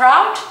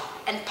 proud,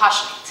 and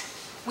passionate.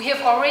 We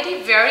have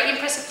already very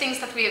impressive things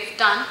that we have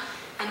done,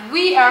 and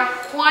we are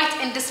quite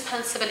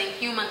indispensable in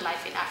human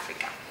life in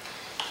Africa.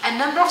 A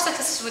number of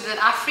successes within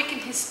African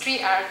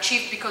history are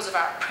achieved because of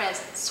our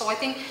presence. So I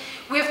think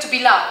we have to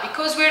be loud.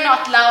 Because we're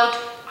not loud,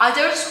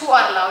 others who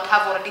are loud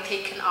have already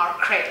taken our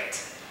credit.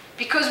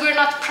 Because we're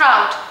not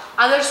proud,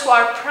 others who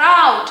are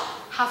proud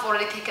have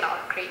already taken our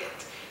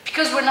credit.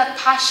 Because we're not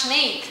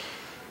passionate,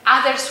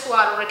 others who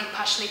are already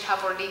passionate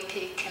have already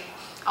taken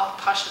our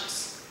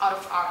passions out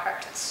of our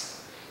hearts.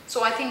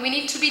 So I think we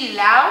need to be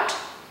loud,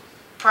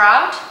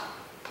 proud,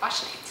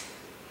 passionate.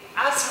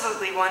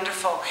 Absolutely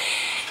wonderful.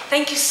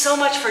 Thank you so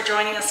much for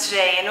joining us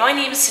today. And my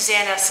name is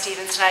Suzanne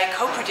Stevens, and I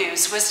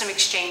co-produce Wisdom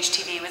Exchange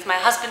TV with my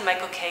husband,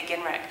 Michael K.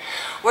 Ginrich.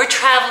 We're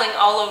traveling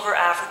all over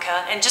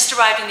Africa and just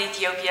arrived in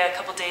Ethiopia a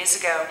couple days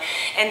ago.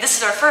 And this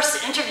is our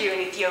first interview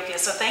in Ethiopia,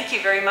 so thank you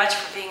very much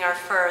for being our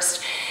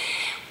first.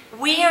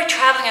 We are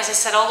traveling, as I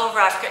said, all over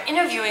Africa,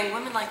 interviewing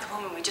women like the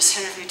woman we just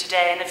interviewed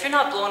today. And if you're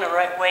not blown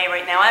away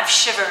right now, I have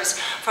shivers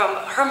from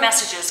her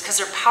messages, because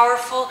they're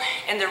powerful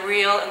and they're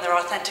real and they're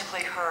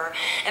authentically her.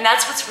 And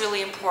that's what's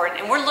really important.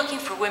 And we're looking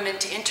for women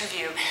to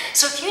interview.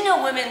 So if you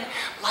know women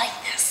like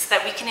this,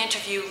 that we can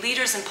interview,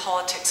 leaders in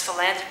politics,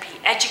 philanthropy,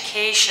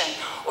 education,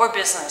 or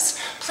business,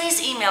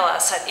 please email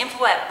us at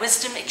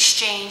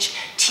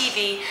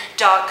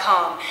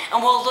info@wisdomexchangetv.com,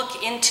 and we'll look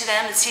into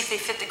them and see if they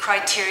fit the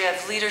criteria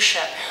of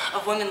leadership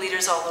of women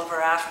leaders all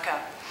over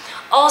Africa.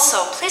 Also,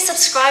 please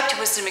subscribe to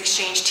Wisdom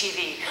Exchange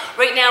TV.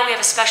 Right now we have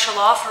a special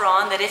offer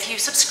on that if you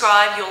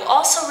subscribe, you'll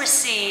also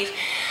receive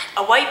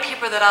a white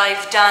paper that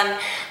I've done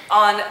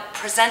on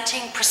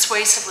presenting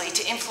persuasively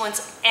to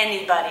influence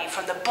anybody,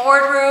 from the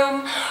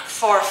boardroom,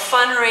 for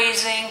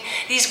fundraising.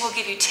 These will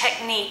give you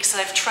techniques that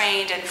I've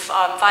trained in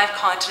 5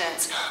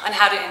 continents on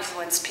how to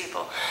influence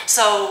people.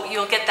 So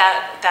you'll get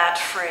that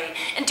free.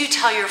 And do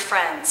tell your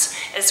friends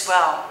as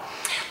well.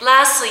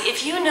 Lastly,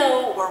 if you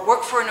know or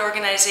work for an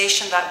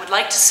organization that would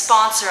like to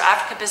sponsor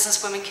Africa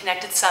Business Women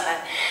Connected Summit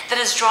that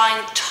is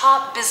drawing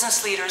top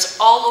business leaders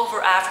all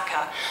over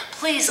Africa,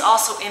 please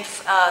also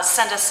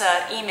send us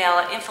an email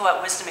at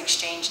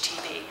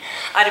info@wisdomexchange.tv.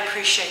 I'd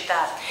appreciate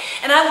that.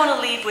 And I want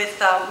to leave with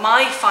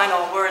my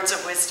final words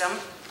of wisdom,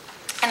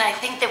 and I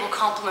think they will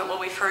complement what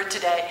we've heard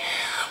today.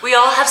 We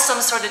all have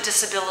some sort of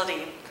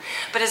disability,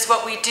 but it's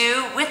what we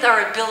do with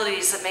our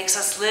abilities that makes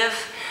us live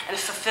a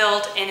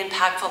fulfilled and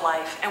impactful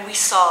life, and we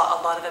saw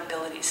a lot of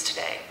abilities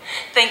today.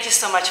 Thank you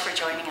so much for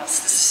joining us.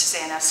 This is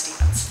Suzanne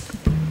Stevens.